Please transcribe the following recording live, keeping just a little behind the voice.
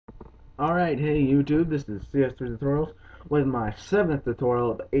Alright, hey YouTube, this is CS3 Tutorials with my 7th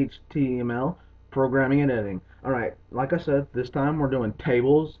tutorial of HTML programming and editing. Alright, like I said, this time we're doing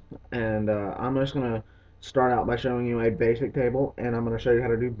tables, and I'm just going to start out by showing you a basic table, and I'm going to show you how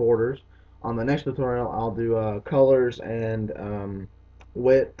to do borders. On the next tutorial, I'll do colors and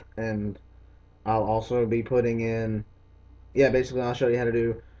width, and I'll also be putting in, yeah, basically I'll show you how to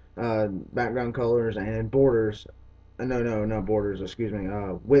do background colors and borders. No, not borders, excuse me,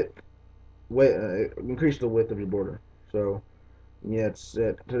 increase the width of your border. So yeah,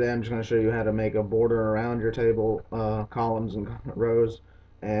 today I'm just going to show you how to make a border around your table, columns and rows,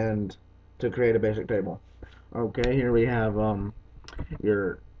 and to create a basic table. Okay, here we have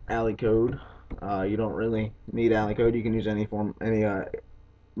your alley code. You don't really need alley code. You can use any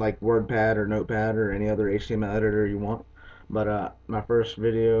like WordPad or Notepad or any other HTML editor you want. But my first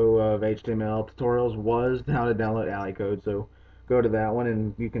video of HTML tutorials was how to download alley code. So go to that one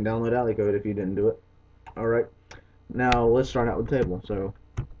and you can download alley code if you didn't do it. Alright, now let's start out with table. So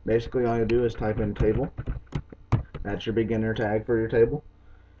basically all you do is type in table. That's your beginner tag for your table.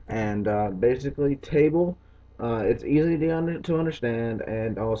 And basically table, it's easy to understand,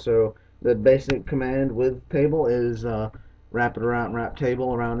 and also the basic command with table is wrap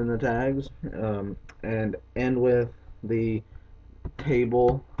table around in the tags, and the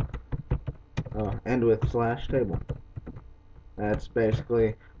table, end with slash table. That's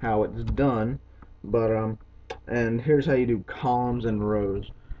basically how it's done. But and here's how you do columns and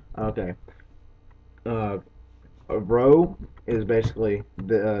rows. Okay, uh, a row is basically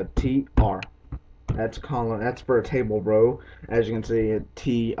the TR. That's column. That's for a table row. As you can see,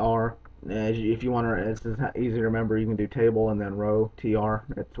 TR. If you want to, it's easy to remember. You can do table and then row TR.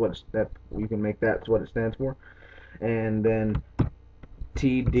 That you can make that's what it stands for. And then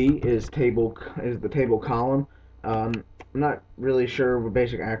TD is the table column. I'm not really sure the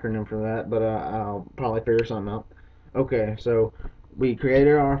basic acronym for that, but I'll probably figure something out. Okay, so we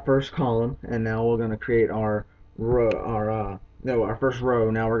created our first column, and now we're going to create our row, our first row.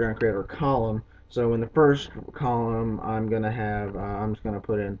 Now we're going to create our column. So in the first column, I'm just going to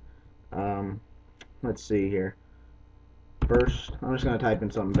put in, let's see here. First, I'm just going to type in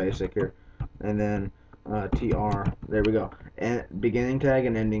something basic here, and then tr. There we go. And beginning tag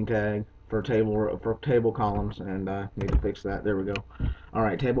and ending tag for table columns, and I need to fix that. There we go. All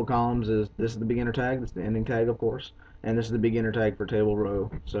right, table columns this is the beginner tag. This is the ending tag, of course, and this is the beginner tag for table row.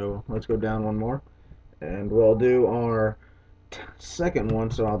 So let's go down one more, and we'll do our second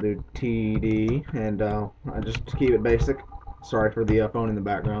one. So I'll do TD, and I just to keep it basic. Sorry for the phone in the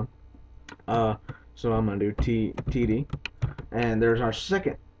background. Uh, so I'm gonna do TD, and there's our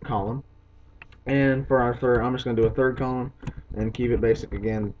second column. And for our third, I'm just gonna do a third column and keep it basic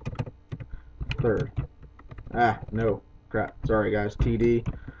again. Third. No, crap. Sorry guys. TD.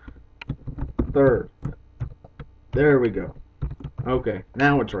 Third. There we go. Okay,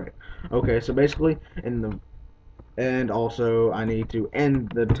 now it's right. Okay, so basically, and also I need to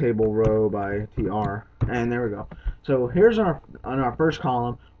end the table row by TR, and there we go. So here's on our first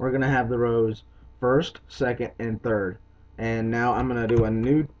column, we're gonna have the rows first, second, and third. And now I'm gonna do a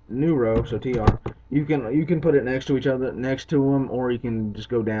new row, so TR. You can put it next to each other, next to them, or you can just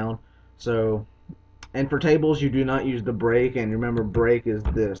go down. So, and for tables, you do not use the break, and remember break is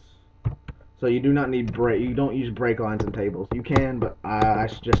this. So you do not need break. You don't use break lines in tables. You can, but I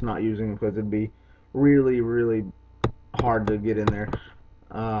suggest not using them because it'd be really hard to get in there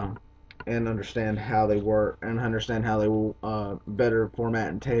and understand how they work and understand how they will better format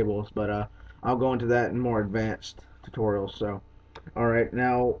in tables. But I'll go into that in more advanced tutorials. So, all right,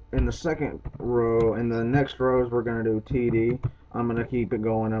 now in the second row, in the next rows, we're gonna do TD. I'm gonna keep it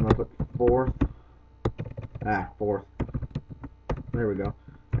going. I'm gonna put fourth. Fourth. There we go.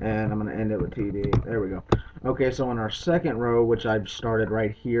 And I'm going to end it with TD. There we go. Okay, so in our second row, which I've started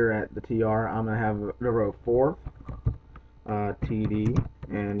right here at the TR, I'm going to have the row fourth, TD,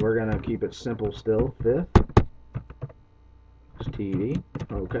 and we're going to keep it simple still, fifth, just TD,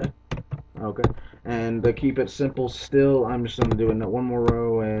 okay, and to keep it simple still, I'm just going to do one more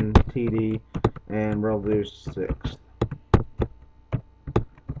row and TD, and we'll do sixth,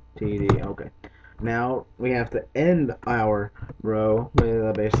 TD, okay. Now we have to end our row with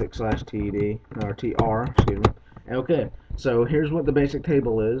a basic slash TD or TR, excuse me. Okay, so here's what the basic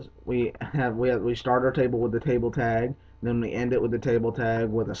table is. We start our table with the table tag, then we end it with the table tag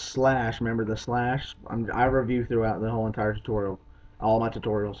with a slash. Remember the slash? I review throughout the whole entire tutorial, all my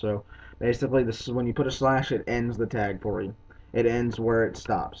tutorials. So basically, this is when you put a slash, it ends the tag for you. It ends where it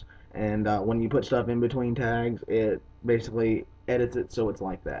stops. And when you put stuff in between tags, it basically edits it so it's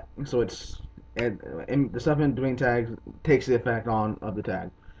like that. So it's and the stuff in between tags takes the effect of the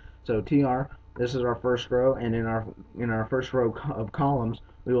tag. So TR, this is our first row, and in our first row of columns,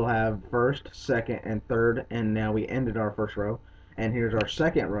 we will have first, second, and third, and now we ended our first row. And here's our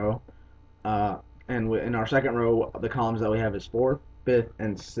second row, in our second row, the columns that we have is fourth, fifth,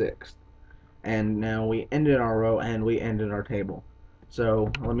 and sixth. And now we ended our row and we ended our table.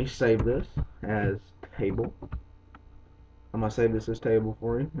 So let me save this as table. I'm gonna save this as table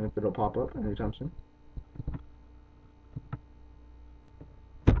for you if it'll pop up anytime soon.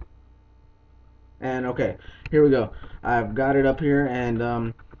 And okay, here we go. I've got it up here, and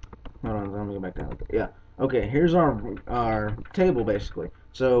hold on, let me go back down. Okay, yeah. Okay, here's our table basically.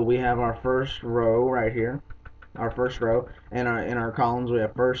 So we have our first row right here, our first row, and in our columns we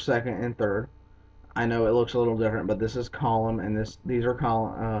have first, second, and third. I know it looks a little different, but this is column, and these are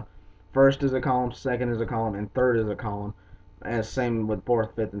column. First is a column, second is a column, and third is a column. As same with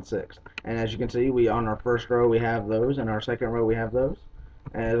fourth, fifth, and sixth. And as you can see, we on our first row we have those, and our second row we have those,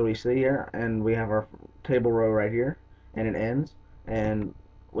 as we see here, and we have our table row right here, and it ends, and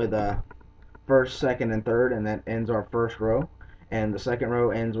with a first, second, and third, and that ends our first row, and the second row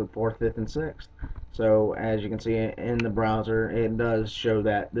ends with fourth, fifth, and sixth. So as you can see in the browser, it does show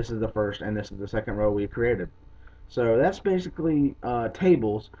that this is the first and this is the second row we created. So that's basically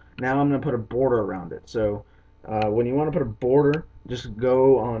tables. Now I'm going to put a border around it. So when you want to put a border, just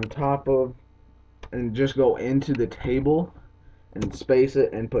go on top of and just go into the table and space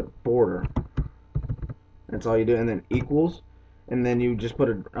it and put border. That's all you do, and then equals, and then you just put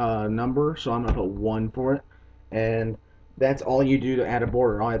a number. So I'm gonna put 1 for it, and that's all you do to add a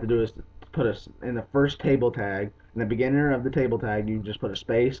border. All you have to do is put in the first table tag, in the beginning of the table tag, you just put a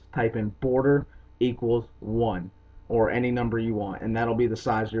space, type in border equals 1, or any number you want, and that'll be the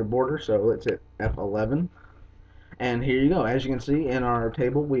size of your border. So let's hit F11, and here you go. As you can see in our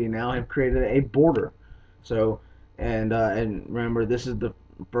table, we now have created a border. So, and remember, this is the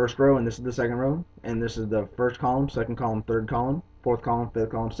first row, and this is the second row, and this is the first column, second column, third column, fourth column, fifth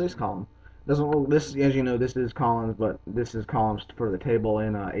column, sixth column. Doesn't look, this, as you know, this is columns, but this is columns for the table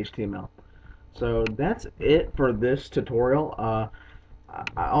in HTML. So that's it for this tutorial. I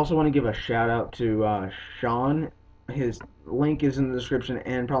also want to give a shout out to Sean. His link is in the description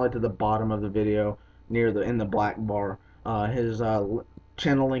and probably to the bottom of the video near in the black bar. His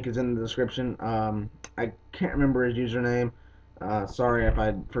channel link is in the description. I can't remember his username. Sorry if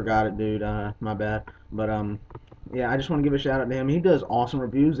I forgot it, dude. My bad. But yeah, I just want to give a shout out to him. He does awesome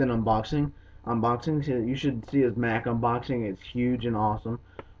reviews and unboxings. You should see his Mac unboxing. It's huge and awesome.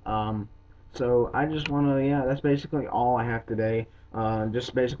 So I just want to, yeah, that's basically all I have today.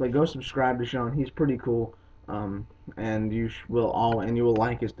 Just basically go subscribe to Sean. He's pretty cool. And you will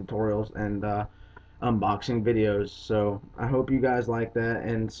like his tutorials and unboxing videos. So I hope you guys like that.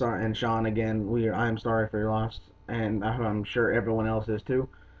 And Sean, again, I'm sorry for your loss, and I'm sure everyone else is too.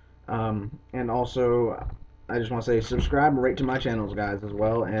 And also, I just want to say subscribe and rate to my channels, guys, as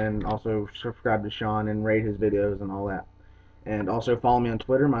well, and also subscribe to Sean and rate his videos and all that. And also follow me on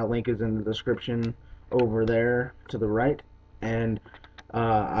Twitter. My link is in the description over there to the right. And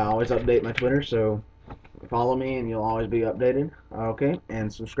I always update my Twitter, so follow me and you'll always be updated. Okay,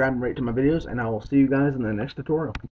 and subscribe and rate to my videos, and I will see you guys in the next tutorial.